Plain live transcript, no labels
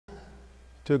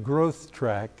to Growth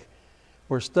Track.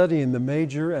 We're studying the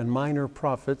major and minor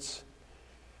prophets,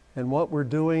 and what we're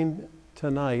doing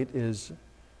tonight is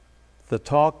the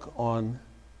talk on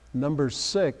number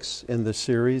 6 in the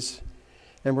series,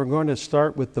 and we're going to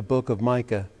start with the book of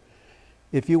Micah.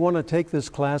 If you want to take this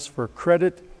class for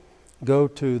credit, go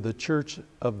to the Church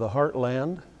of the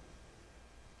Heartland,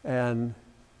 and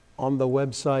on the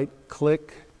website,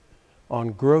 click on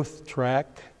Growth Track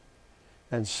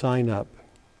and sign up.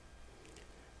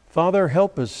 Father,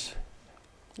 help us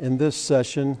in this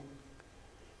session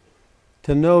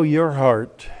to know your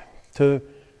heart, to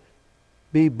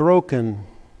be broken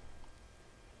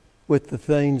with the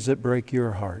things that break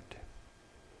your heart.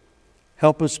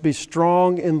 Help us be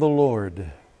strong in the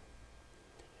Lord.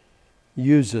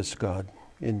 Use us, God,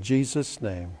 in Jesus'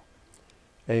 name.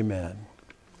 Amen.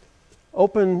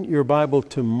 Open your Bible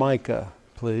to Micah,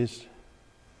 please.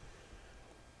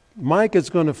 Micah is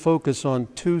going to focus on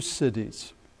 2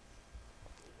 cities.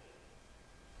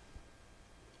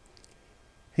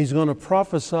 He's going to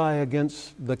prophesy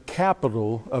against the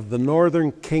capital of the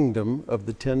northern kingdom of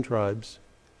the 10 tribes.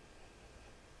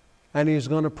 And he's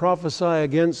going to prophesy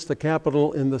against the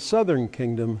capital in the southern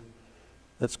kingdom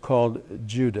that's called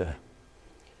Judah.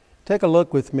 Take a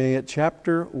look with me at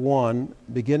chapter 1,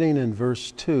 beginning in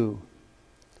verse 2.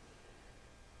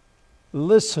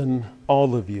 Listen,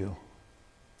 all of you.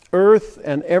 Earth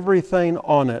and everything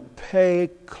on it, pay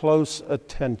close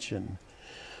attention.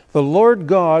 The Lord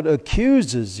God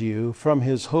accuses you from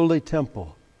his holy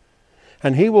temple,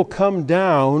 and he will come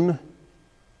down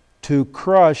to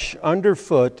crush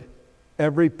underfoot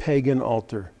every pagan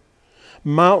altar.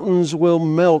 Mountains will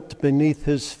melt beneath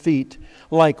his feet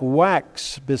like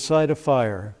wax beside a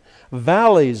fire.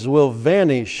 Valleys will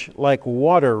vanish like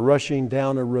water rushing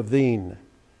down a ravine.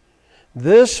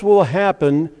 This will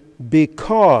happen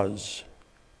because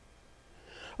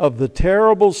of the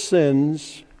terrible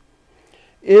sins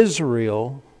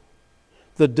Israel,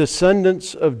 the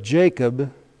descendants of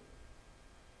Jacob,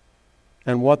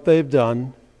 and what they've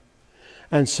done.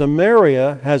 And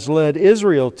Samaria has led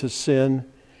Israel to sin,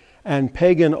 and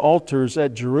pagan altars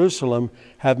at Jerusalem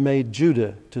have made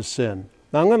Judah to sin.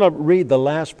 Now I'm going to read the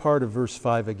last part of verse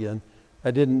 5 again. I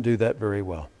didn't do that very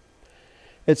well.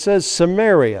 It says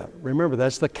Samaria, remember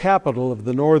that's the capital of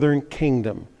the northern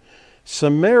kingdom.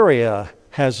 Samaria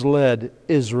has led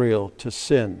Israel to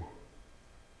sin.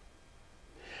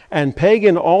 And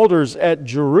pagan altars at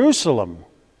Jerusalem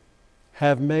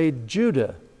have made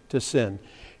Judah to sin.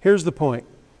 Here's the point.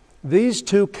 These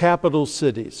 2 capital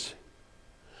cities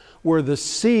were the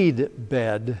seed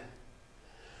bed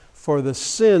for the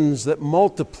sins that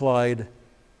multiplied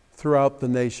throughout the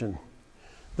nation.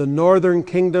 The northern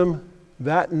kingdom,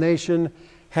 that nation,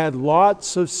 had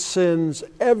lots of sins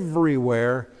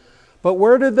everywhere. But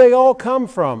where did they all come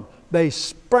from? They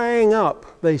sprang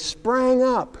up. They sprang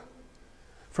up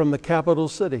from the capital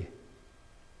city.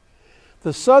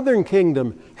 The southern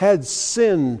kingdom had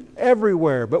sin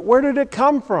everywhere, but where did it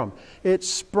come from? It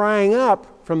sprang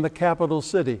up from the capital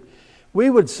city. We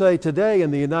would say today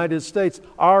in the United States,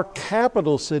 our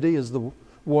capital city is the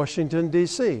Washington,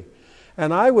 D.C.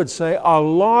 And I would say a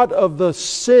lot of the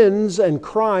sins and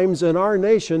crimes in our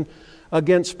nation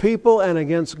against people and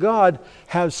against God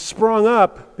have sprung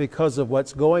up because of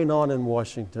what's going on in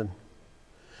Washington.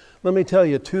 Let me tell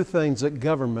you 2 things that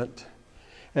government,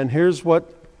 and here's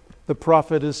what the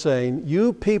prophet is saying.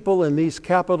 You people in these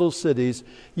capital cities,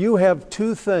 you have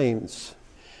 2 things.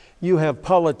 You have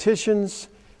politicians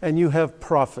and you have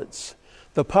prophets.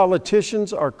 The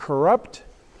politicians are corrupt.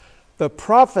 The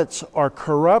prophets are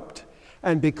corrupt.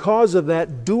 And because of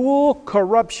that dual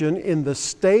corruption in the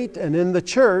state and in the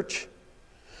church,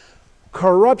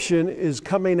 corruption is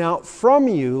coming out from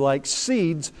you like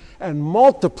seeds and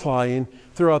multiplying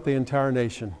throughout the entire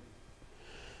nation.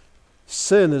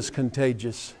 Sin is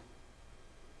contagious.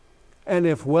 And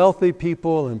if wealthy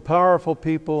people and powerful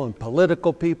people and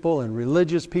political people and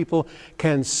religious people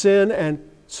can sin and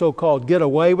so-called get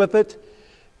away with it,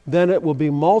 then it will be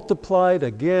multiplied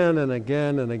again and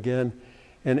again and again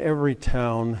in every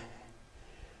town,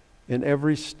 in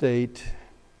every state,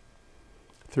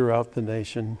 throughout the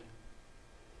nation.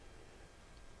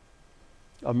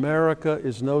 America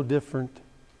is no different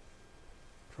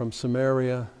from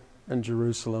Samaria and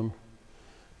Jerusalem,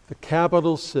 the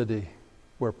capital city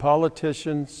where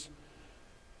politicians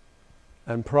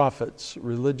and prophets,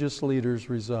 religious leaders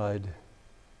reside.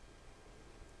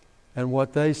 And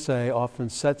what they say often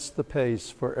sets the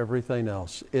pace for everything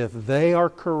else. If they are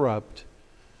corrupt,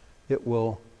 it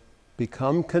will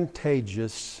become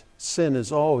contagious. Sin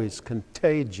is always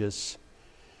contagious.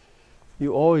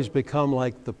 You always become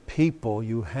like the people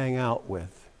you hang out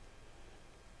with.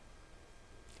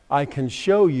 I can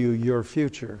show you your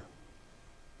future.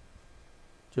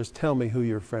 Just tell me who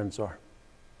your friends are.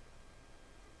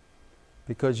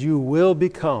 Because you will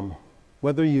become,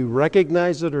 whether you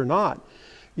recognize it or not,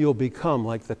 you'll become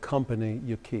like the company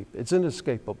you keep. It's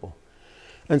inescapable.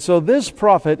 And so this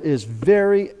prophet is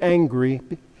very angry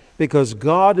because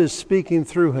God is speaking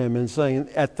through him and saying,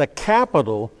 at the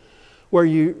capital, where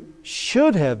you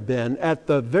should have been at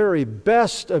the very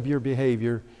best of your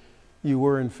behavior, you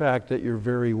were in fact at your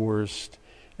very worst.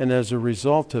 And as a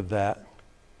result of that,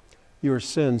 your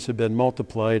sins have been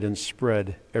multiplied and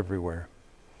spread everywhere.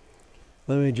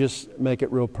 Let me just make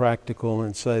it real practical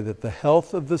and say that the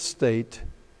health of the state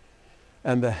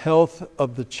and the health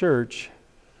of the church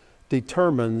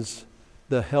determines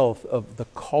the health of the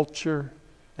culture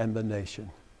and the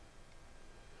nation.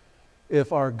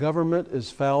 If our government is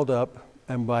fouled up,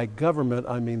 and by government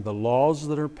I mean the laws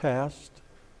that are passed,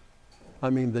 I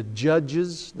mean the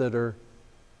judges that are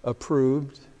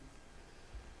approved,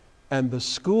 and the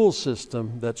school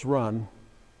system that's run,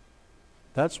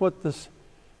 that's what the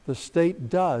state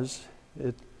does.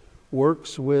 It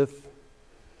works with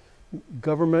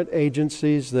government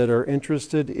agencies that are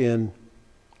interested in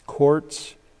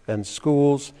courts and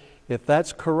schools. If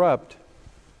that's corrupt,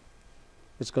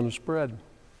 it's going to spread.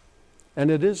 And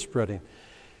it is spreading.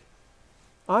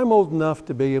 I'm old enough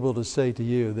to be able to say to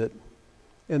you that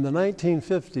in the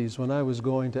 1950s, when I was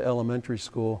going to elementary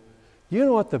school, you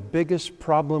know what the biggest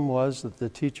problem was that the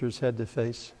teachers had to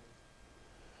face?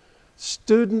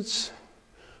 Students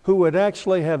who would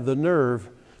actually have the nerve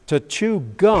to chew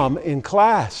gum in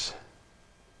class.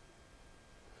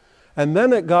 And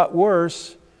then it got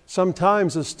worse.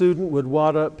 Sometimes a student would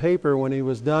wad up paper when he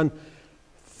was done,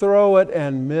 throw it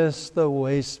and miss the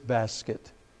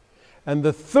wastebasket. And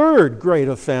the third great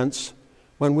offense,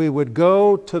 when we would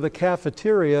go to the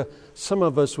cafeteria, some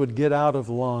of us would get out of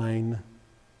line.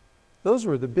 Those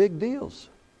were the big deals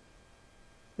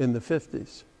in the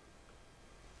 50s.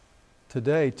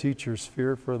 Today, teachers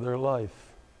fear for their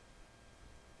life.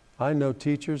 I know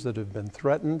teachers that have been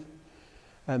threatened,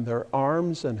 and their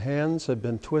arms and hands have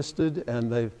been twisted,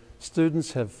 and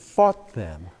students have fought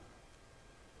them.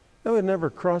 That would never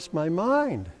cross my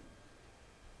mind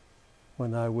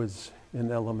when I was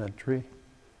in elementary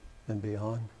and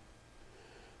beyond.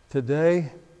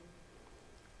 Today,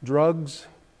 drugs,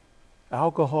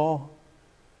 alcohol,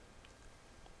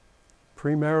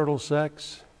 premarital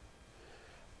sex,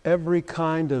 every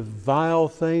kind of vile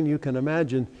thing you can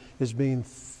imagine is being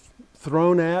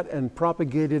thrown at and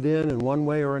propagated in one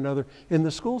way or another in the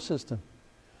school system.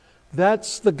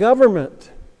 That's the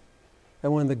government.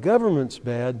 And when the government's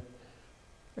bad,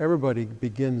 everybody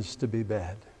begins to be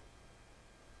bad.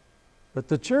 But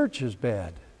the church is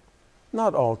bad.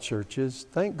 Not all churches.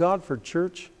 Thank God for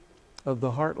Church of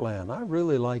the Heartland. I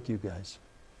really like you guys.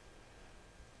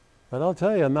 But I'll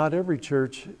tell you, not every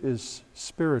church is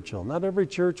spiritual. Not every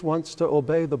church wants to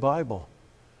obey the Bible.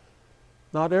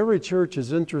 Not every church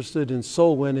is interested in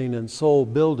soul winning and soul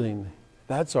building.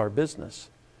 That's our business.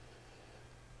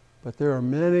 But there are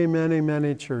many, many,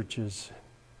 many churches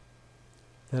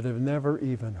that have never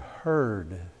even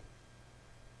heard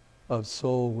of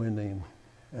soul winning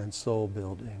and soul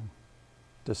building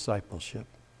discipleship.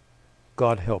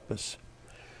 God help us.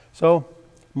 So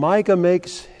Micah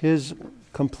makes his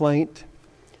complaint,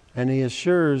 and he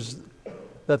assures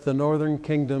that the northern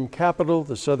kingdom capital,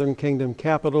 the southern kingdom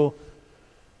capital,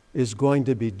 is going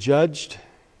to be judged.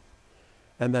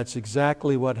 And that's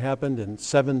exactly what happened in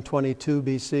 722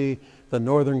 BC. The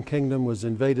northern kingdom was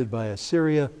invaded by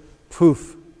Assyria.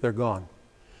 Poof, they're gone.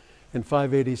 In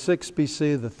 586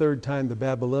 BC, the third time the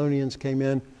Babylonians came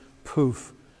in,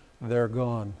 poof, they're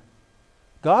gone.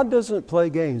 God doesn't play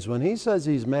games. When he says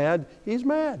he's mad, he's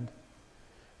mad.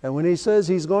 And when he says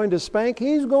he's going to spank,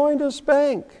 he's going to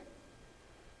spank.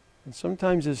 And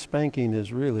sometimes his spanking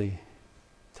is really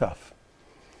tough.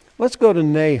 Let's go to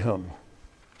Nahum.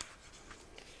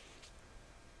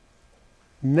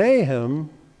 Nahum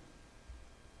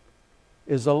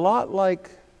is a lot like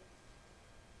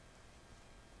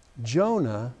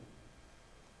Jonah,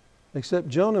 except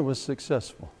Jonah was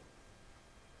successful.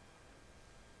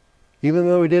 Even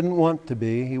though he didn't want to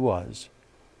be, he was.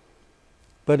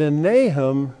 But in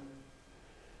Nahum,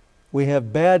 we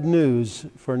have bad news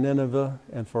for Nineveh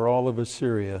and for all of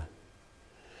Assyria.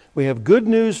 We have good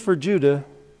news for Judah.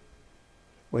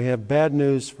 We have bad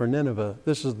news for Nineveh.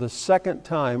 This is the second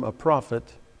time a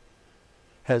prophet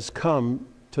has come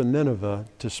to Nineveh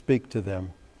to speak to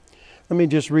them. Let me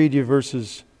just read you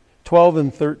verses 12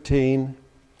 and 13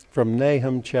 from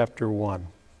Nahum chapter 1.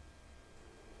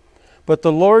 But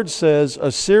the Lord says,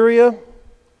 Assyria,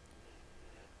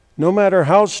 no matter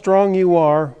how strong you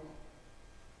are,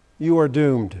 you are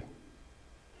doomed.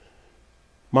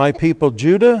 My people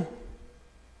Judah,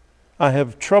 I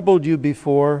have troubled you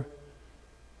before,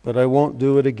 but I won't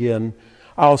do it again.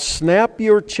 I'll snap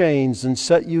your chains and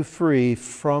set you free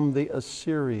from the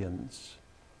Assyrians.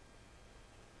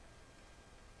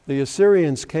 The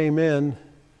Assyrians came in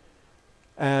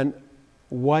and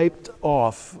wiped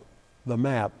off the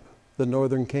map, the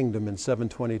northern kingdom, in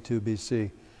 722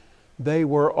 BC. They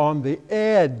were on the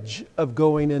edge of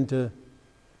going into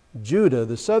Judah,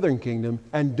 the southern kingdom,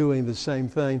 and doing the same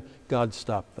thing. God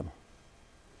stopped them.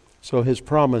 So his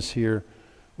promise here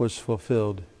was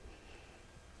fulfilled.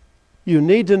 You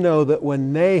need to know that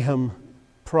when Nahum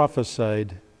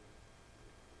prophesied,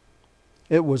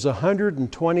 it was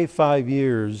 125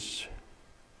 years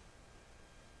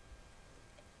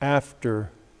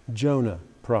after Jonah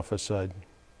prophesied.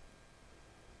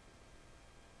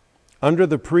 Under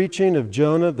the preaching of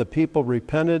Jonah, the people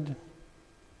repented,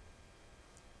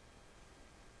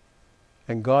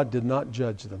 and God did not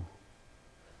judge them.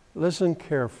 Listen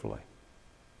carefully.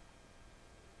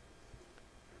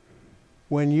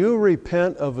 When you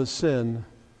repent of a sin,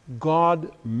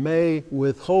 God may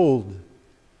withhold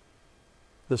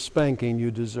the spanking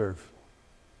you deserve.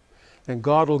 And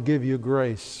God will give you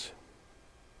grace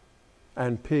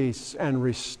and peace and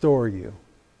restore you.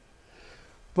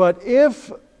 But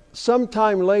if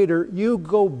sometime later you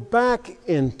go back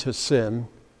into sin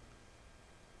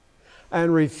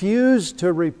and refuse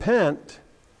to repent,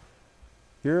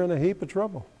 you're in a heap of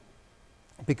trouble.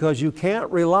 Because you can't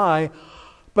rely,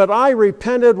 but I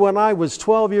repented when I was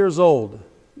 12 years old.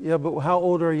 Yeah, but how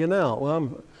old are you now?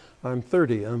 Well, I'm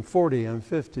 30, I'm 40, I'm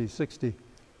 50, 60.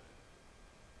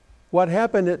 What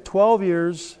happened at 12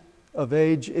 years of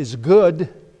age is good,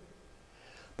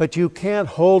 but you can't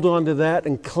hold on to that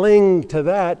and cling to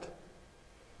that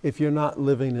if you're not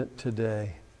living it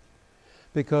today.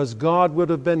 Because God would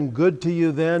have been good to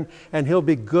you then, and He'll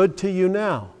be good to you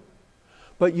now.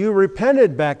 But you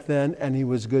repented back then, and He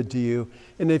was good to you.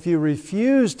 And if you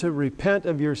refuse to repent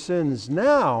of your sins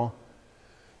now,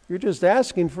 you're just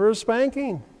asking for a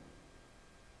spanking.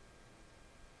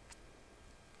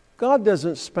 God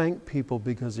doesn't spank people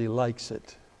because He likes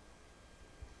it.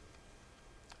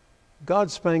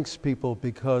 God spanks people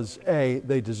because A,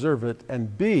 they deserve it,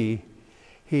 and B,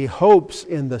 He hopes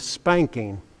in the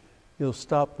spanking you'll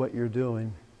stop what you're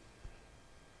doing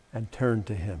and turn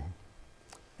to Him.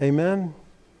 Amen?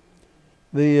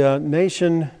 The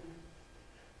nation,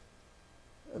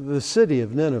 the city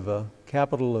of Nineveh,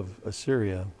 capital of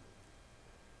Assyria,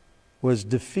 was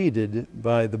defeated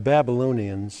by the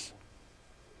Babylonians.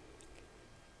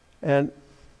 And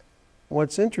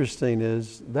what's interesting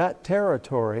is that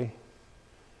territory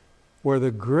where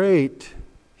the great,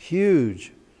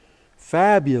 huge,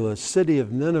 fabulous city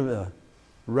of Nineveh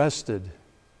rested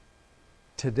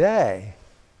today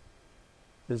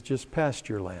is just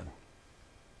pasture land.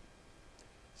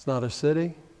 It's not a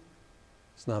city.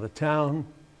 It's not a town.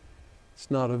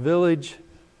 It's not a village.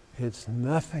 It's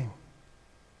nothing.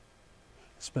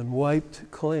 It's been wiped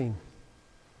clean.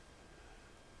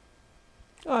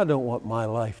 I don't want my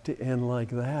life to end like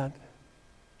that.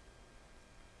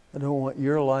 I don't want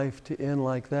your life to end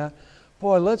like that.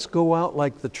 Boy, let's go out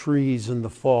like the trees in the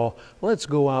fall. Let's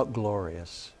go out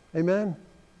glorious. Amen?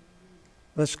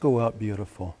 Let's go out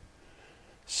beautiful.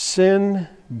 Sin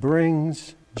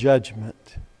brings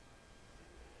judgment.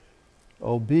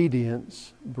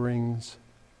 Obedience brings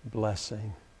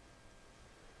blessing.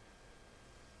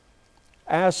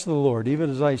 Ask the Lord, even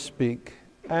as I speak,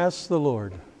 ask the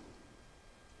Lord,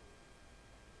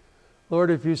 Lord,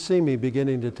 if you see me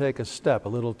beginning to take a step a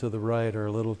little to the right or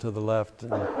a little to the left,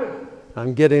 and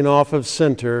I'm getting off of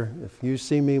center, if you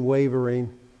see me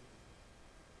wavering,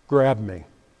 grab me.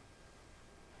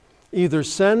 Either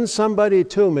send somebody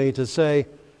to me to say,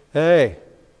 hey,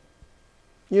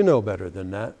 you know better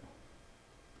than that.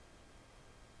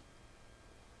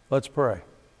 Let's pray.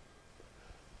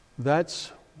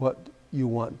 That's what you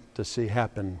want to see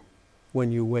happen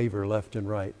when you waver left and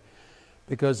right.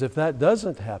 Because if that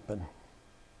doesn't happen,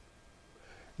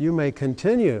 you may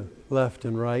continue left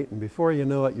and right, and before you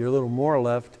know it, you're a little more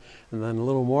left, and then a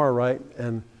little more right,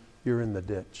 and you're in the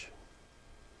ditch.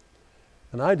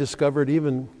 And I discovered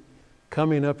even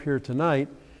coming up here tonight,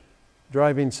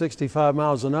 driving 65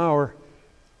 miles an hour,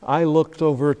 I looked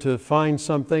over to find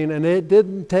something, and it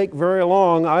didn't take very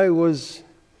long. I was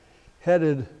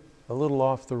headed a little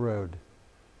off the road.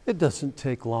 It doesn't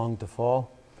take long to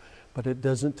fall, but it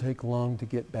doesn't take long to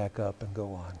get back up and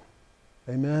go on.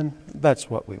 Amen? That's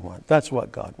what we want. That's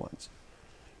what God wants.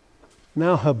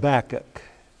 Now Habakkuk.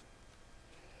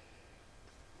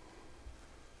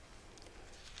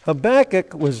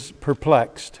 Habakkuk was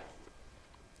perplexed.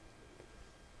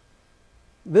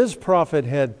 This prophet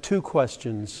had two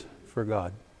questions for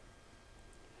God.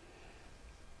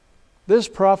 This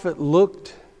prophet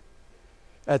looked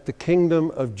at the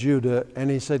kingdom of Judah and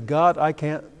he said, God, I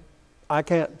can't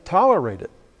tolerate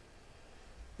it.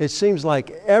 It seems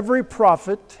like every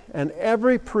prophet and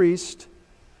every priest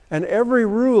and every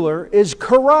ruler is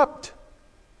corrupt.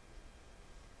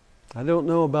 I don't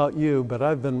know about you, but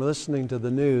I've been listening to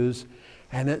the news,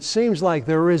 and it seems like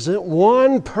there isn't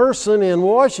one person in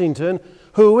Washington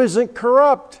who isn't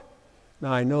corrupt.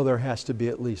 Now, I know there has to be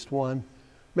at least one,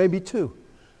 maybe two,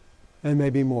 and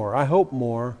maybe more. I hope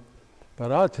more,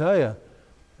 but I'll tell you,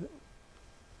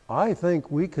 I think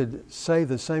we could say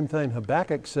the same thing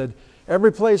Habakkuk said.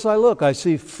 Every place I look, I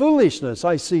see foolishness,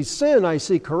 I see sin, I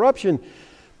see corruption.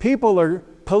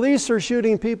 Police are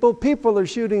shooting people, people are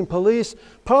shooting police,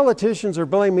 politicians are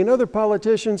blaming other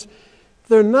politicians.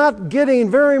 They're not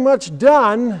getting very much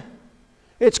done.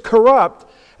 It's corrupt.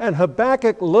 And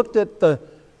Habakkuk looked at the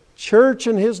church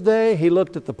in his day, he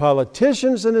looked at the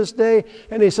politicians in his day,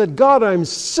 and he said, God, I'm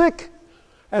sick.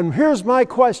 And here's my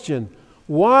question.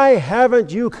 Why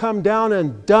haven't you come down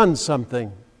and done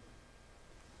something?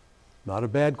 Not a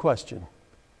bad question.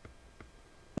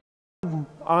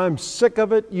 I'm sick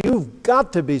of it. You've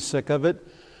got to be sick of it.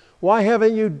 Why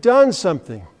haven't you done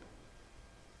something?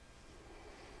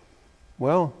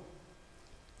 Well,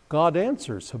 God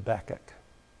answers Habakkuk.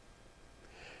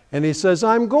 And he says,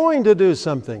 I'm going to do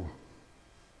something.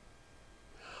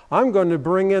 I'm going to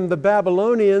bring in the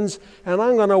Babylonians and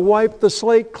I'm going to wipe the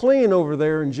slate clean over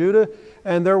there in Judah,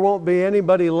 and there won't be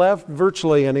anybody left,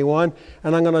 virtually anyone,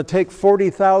 and I'm going to take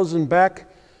 40,000 back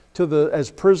as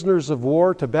prisoners of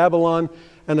war to Babylon,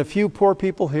 and a few poor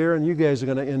people here, and you guys are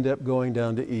going to end up going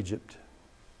down to Egypt.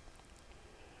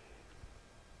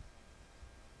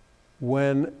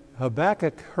 When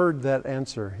Habakkuk heard that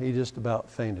answer, he just about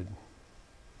fainted.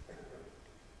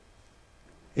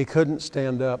 He couldn't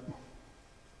stand up.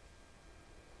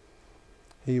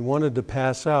 He wanted to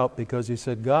pass out because he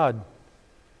said, God,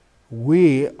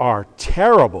 we are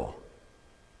terrible.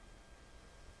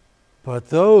 But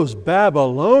those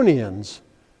Babylonians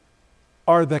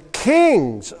are the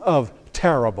kings of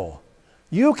terrible.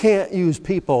 You can't use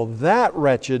people that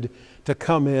wretched to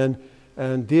come in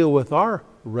and deal with our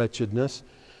wretchedness.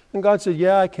 And God said,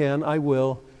 yeah, I can, I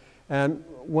will. And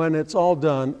when it's all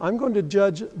done, I'm going to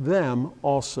judge them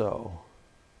also.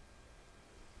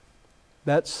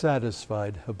 That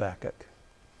satisfied Habakkuk.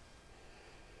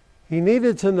 He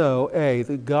needed to know, A,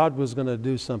 that God was going to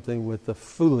do something with the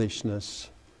foolishness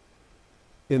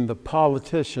in the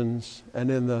politicians and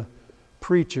in the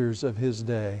preachers of his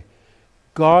day.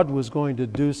 God was going to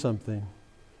do something.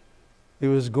 He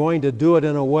was going to do it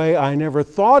in a way I never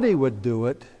thought he would do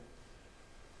it,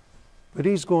 but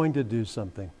he's going to do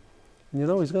something. And you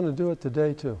know, he's going to do it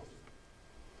today too.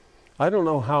 I don't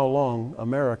know how long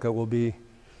America will be,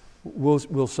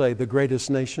 we'll say, the greatest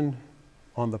nation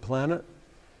on the planet.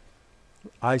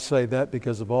 I say that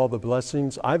because of all the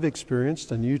blessings I've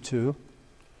experienced, and you too.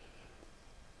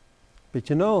 But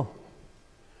you know,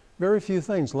 very few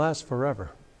things last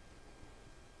forever.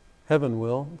 Heaven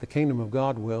will, the kingdom of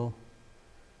God will,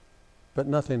 but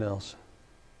nothing else.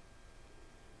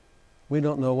 We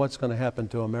don't know what's going to happen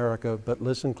to America, but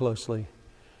listen closely.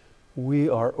 We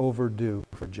are overdue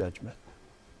for judgment.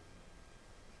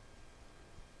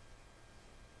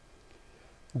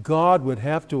 God would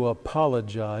have to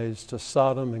apologize to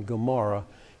Sodom and Gomorrah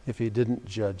if he didn't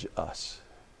judge us.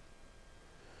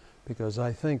 Because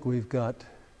I think we've got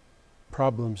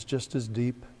problems just as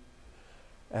deep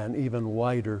and even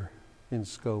wider in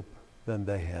scope than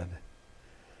they had.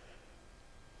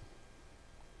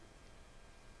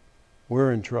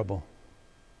 We're in trouble.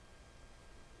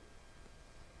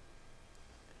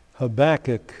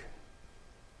 Habakkuk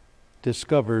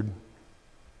discovered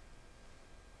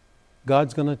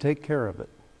God's going to take care of it.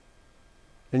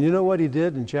 And you know what he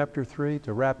did in chapter 3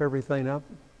 to wrap everything up?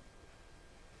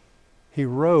 He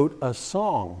wrote a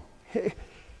song.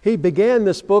 He began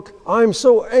this book, I'm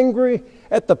so angry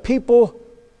at the people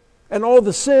and all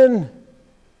the sin.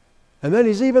 And then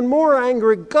he's even more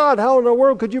angry. God, how in the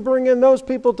world could you bring in those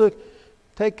people to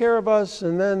take care of us?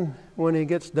 And then when he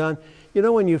gets done, you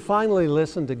know, when you finally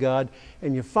listen to God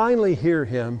and you finally hear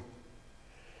him,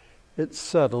 it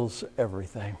settles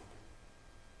everything.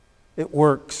 It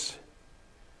works.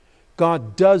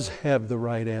 God does have the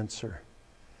right answer.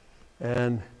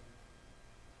 And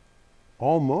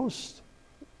almost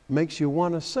makes you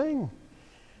want to sing.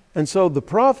 And so the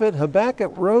prophet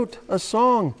Habakkuk wrote a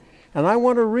song. And I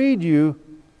want to read you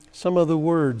some of the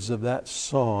words of that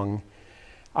song.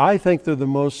 I think they're the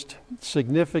most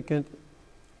significant,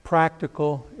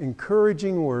 practical,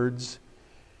 encouraging words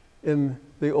in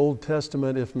the Old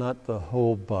Testament, if not the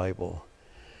whole Bible.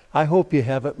 I hope you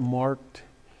have it marked.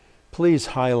 Please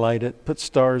highlight it, put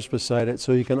stars beside it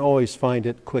so you can always find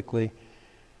it quickly.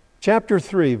 Chapter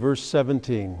 3, verse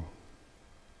 17.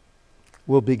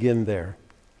 We'll begin there.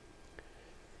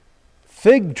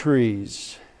 Fig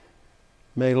trees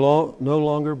may no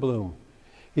longer bloom.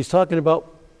 He's talking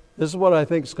about, this is what I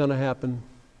think is going to happen.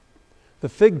 The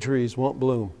fig trees won't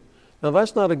bloom. Now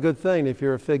that's not a good thing if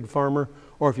you're a fig farmer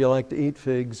or if you like to eat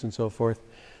figs and so forth.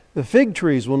 The fig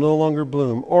trees will no longer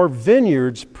bloom, or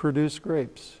vineyards produce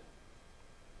grapes.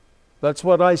 That's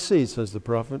what I see, says the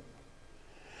prophet.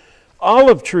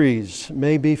 Olive trees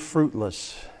may be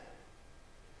fruitless,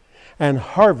 and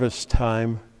harvest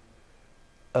time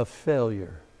a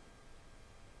failure.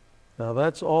 Now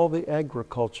that's all the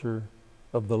agriculture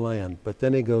of the land. But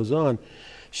then he goes on,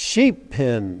 sheep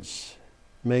pens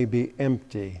may be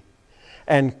empty,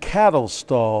 and cattle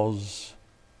stalls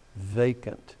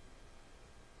vacant.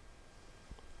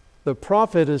 The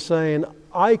prophet is saying,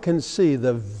 I can see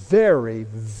the very,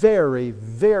 very,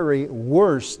 very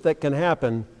worst that can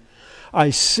happen.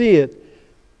 I see it.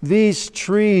 These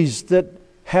trees that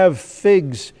have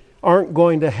figs aren't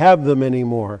going to have them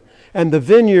anymore. And the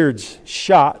vineyards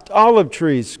shot, olive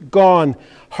trees gone,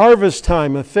 harvest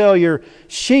time a failure,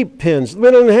 sheep pens, we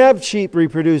don't have sheep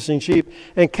reproducing sheep,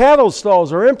 and cattle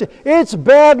stalls are empty. It's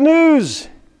bad news.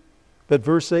 But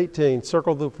verse 18,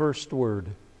 circle the first word,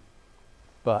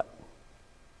 but.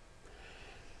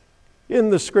 In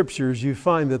the scriptures, you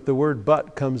find that the word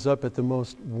but comes up at the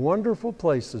most wonderful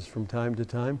places from time to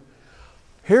time.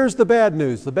 Here's the bad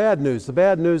news, the bad news, the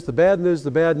bad news, the bad news,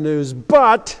 the bad news,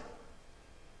 but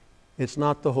it's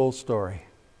not the whole story.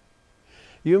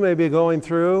 You may be going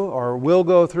through or will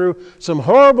go through some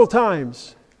horrible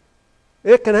times.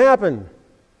 It can happen.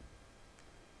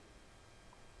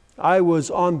 I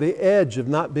was on the edge of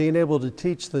not being able to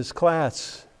teach this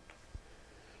class.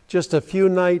 Just a few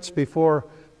nights before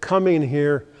coming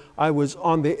here, I was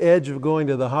on the edge of going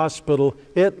to the hospital.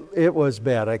 It was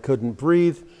bad. I couldn't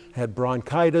breathe, had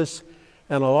bronchitis,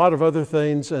 and a lot of other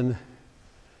things. And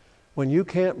when you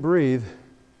can't breathe,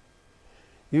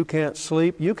 you can't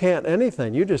sleep, you can't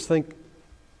anything. You just think,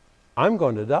 I'm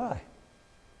going to die.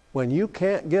 When you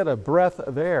can't get a breath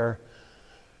of air,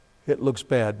 it looks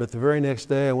bad. But the very next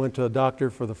day, I went to a doctor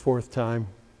for the 4th time,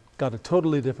 got a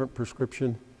totally different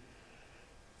prescription.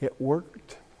 It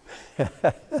worked.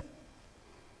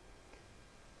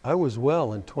 I was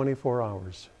well in 24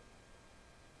 hours.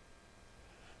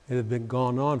 It had been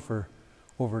gone on for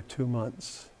over 2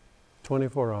 months.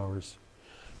 24 hours.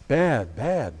 Bad,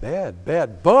 bad, bad,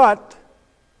 bad. But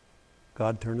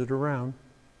God turned it around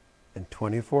in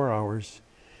 24 hours.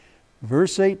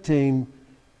 Verse 18,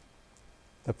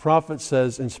 the prophet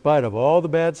says, in spite of all the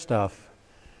bad stuff,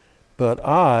 but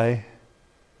I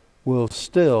will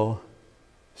still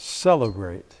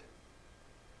celebrate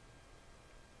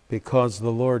because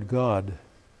the Lord God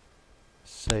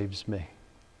saves me.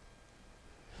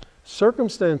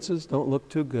 Circumstances don't look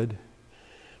too good,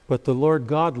 but the Lord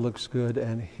God looks good,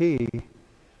 and He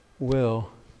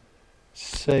will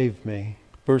save me.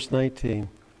 Verse 19,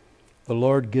 the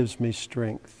Lord gives me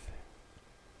strength.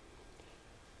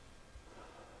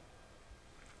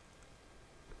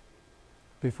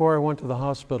 Before I went to the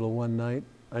hospital one night,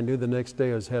 I knew the next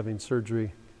day I was having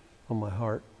surgery on my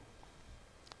heart.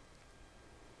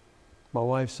 My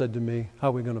wife said to me, how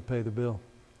are we going to pay the bill?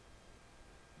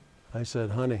 I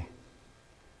said, honey,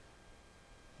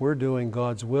 we're doing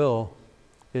God's will.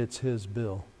 It's His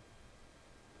bill.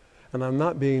 And I'm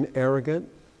not being arrogant.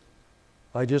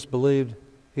 I just believed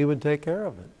He would take care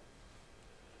of it.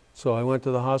 So I went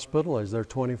to the hospital. I was there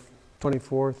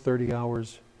 24, 30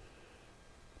 hours.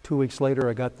 2 weeks later,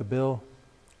 I got the bill.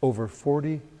 Over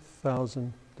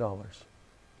 $40,000.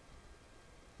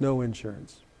 No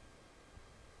insurance.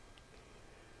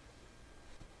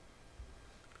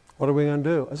 What are we going to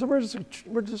do? I said,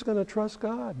 we're just going to trust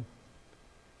God.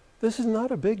 This is not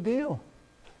a big deal.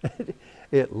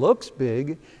 It looks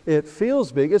big. It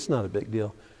feels big. It's not a big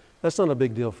deal. That's not a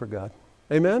big deal for God.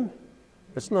 Amen?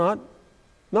 It's not.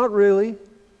 Not really.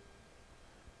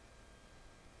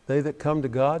 They that come to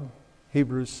God,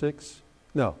 Hebrews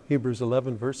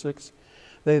 11, verse 6.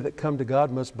 They that come to God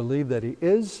must believe that He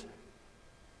is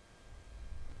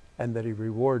and that He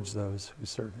rewards those who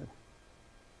serve Him,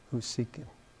 who seek Him.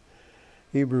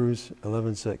 Hebrews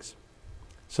 11:6.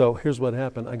 So here's what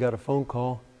happened. I got a phone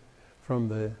call from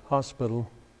the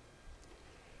hospital,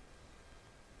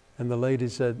 and the lady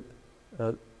said,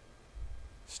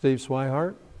 Steve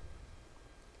Swihart,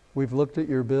 we've looked at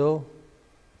your bill,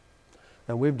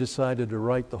 and we've decided to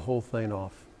write the whole thing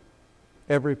off.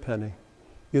 Every penny.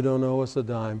 You don't owe us a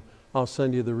dime. I'll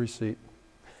send you the receipt.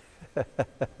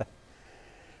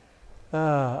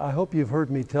 I hope you've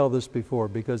heard me tell this before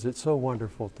because it's so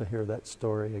wonderful to hear that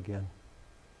story again.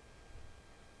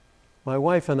 My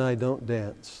wife and I don't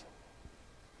dance,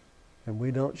 and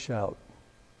we don't shout.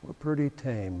 We're pretty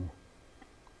tame.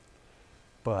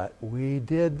 But we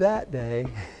did that day.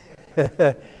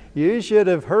 You should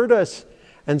have heard us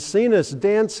and seen us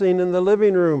dancing in the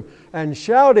living room and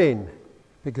shouting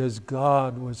because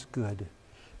God was good.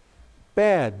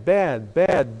 Bad, bad,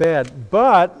 bad, bad,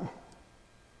 but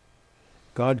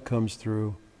God comes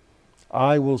through.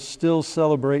 I will still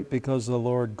celebrate because the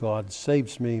Lord God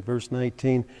saves me. Verse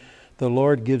 19, the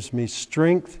Lord gives me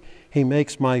strength. He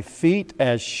makes my feet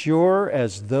as sure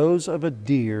as those of a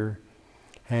deer,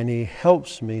 and He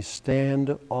helps me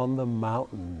stand on the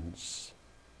mountains.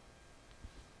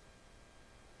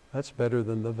 That's better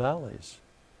than the valleys.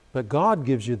 But God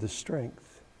gives you the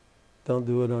strength. Don't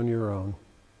do it on your own.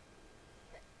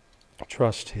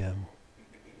 Trust Him.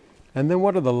 And then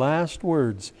what are the last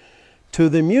words? To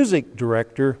the music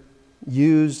director,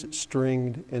 use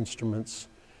stringed instruments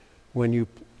when you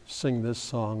sing this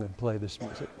song and play this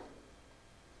music.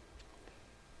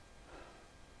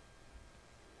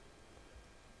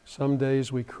 Some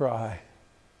days we cry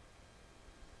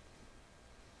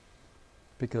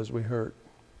because we hurt.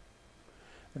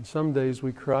 And some days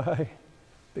we cry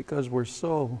because we're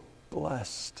so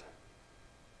blessed.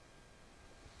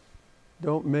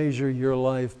 Don't measure your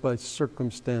life by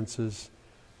circumstances.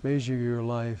 Measure your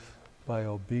life by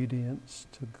obedience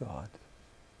to God.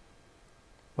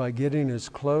 By getting as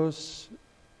close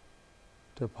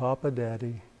to Papa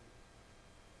Daddy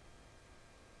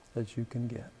as you can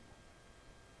get.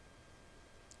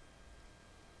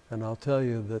 And I'll tell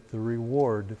you that the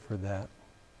reward for that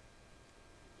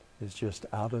is just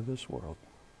out of this world.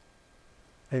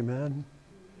 Amen?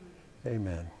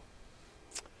 Amen.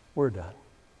 We're done.